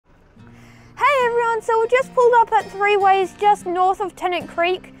everyone, so we just pulled up at Threeways just north of Tennant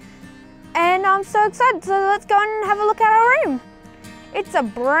Creek and I'm so excited, so let's go and have a look at our room. It's a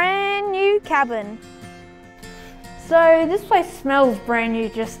brand new cabin. So this place smells brand new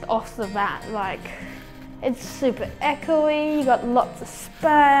just off the bat, like it's super echoey, you got lots of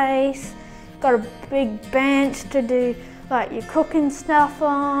space, got a big bench to do like your cooking stuff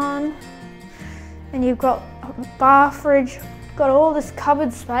on, and you've got a bar fridge, got all this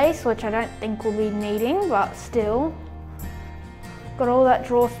cupboard space, which I don't think we'll be needing, but still. Got all that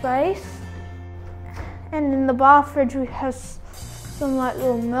drawer space. And in the bar fridge we have some like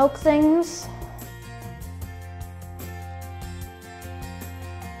little milk things.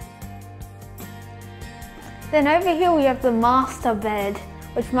 Then over here we have the master bed,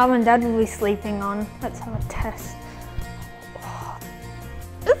 which Mum and Dad will be sleeping on. Let's have a test. Oh,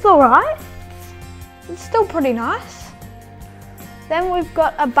 it's alright. It's still pretty nice. Then we've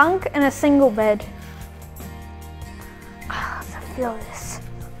got a bunk and a single bed. Let's feel this.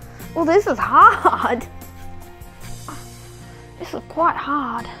 Oh, this is hard. This is quite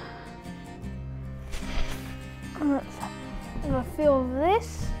hard. Let's have a feel of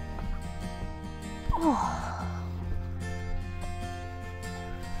this. Oh.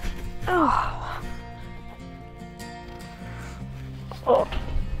 Oh. Oh.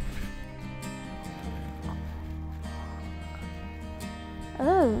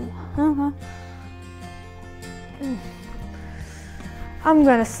 Oh. I'm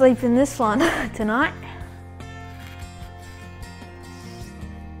going to sleep in this one tonight.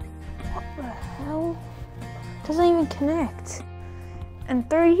 What the hell? Doesn't even connect. And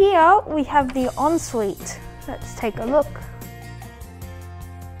through here we have the ensuite. Let's take a look.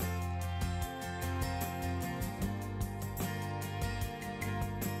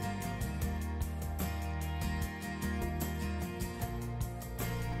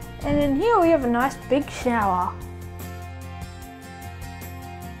 And in here we have a nice big shower.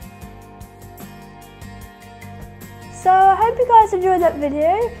 So I hope you guys enjoyed that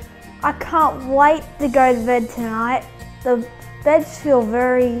video. I can't wait to go to bed tonight. The beds feel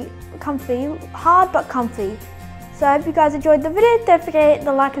very comfy, hard but comfy. So I hope you guys enjoyed the video. Don't forget to hit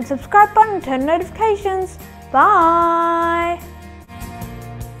the like and subscribe button and turn notifications. Bye!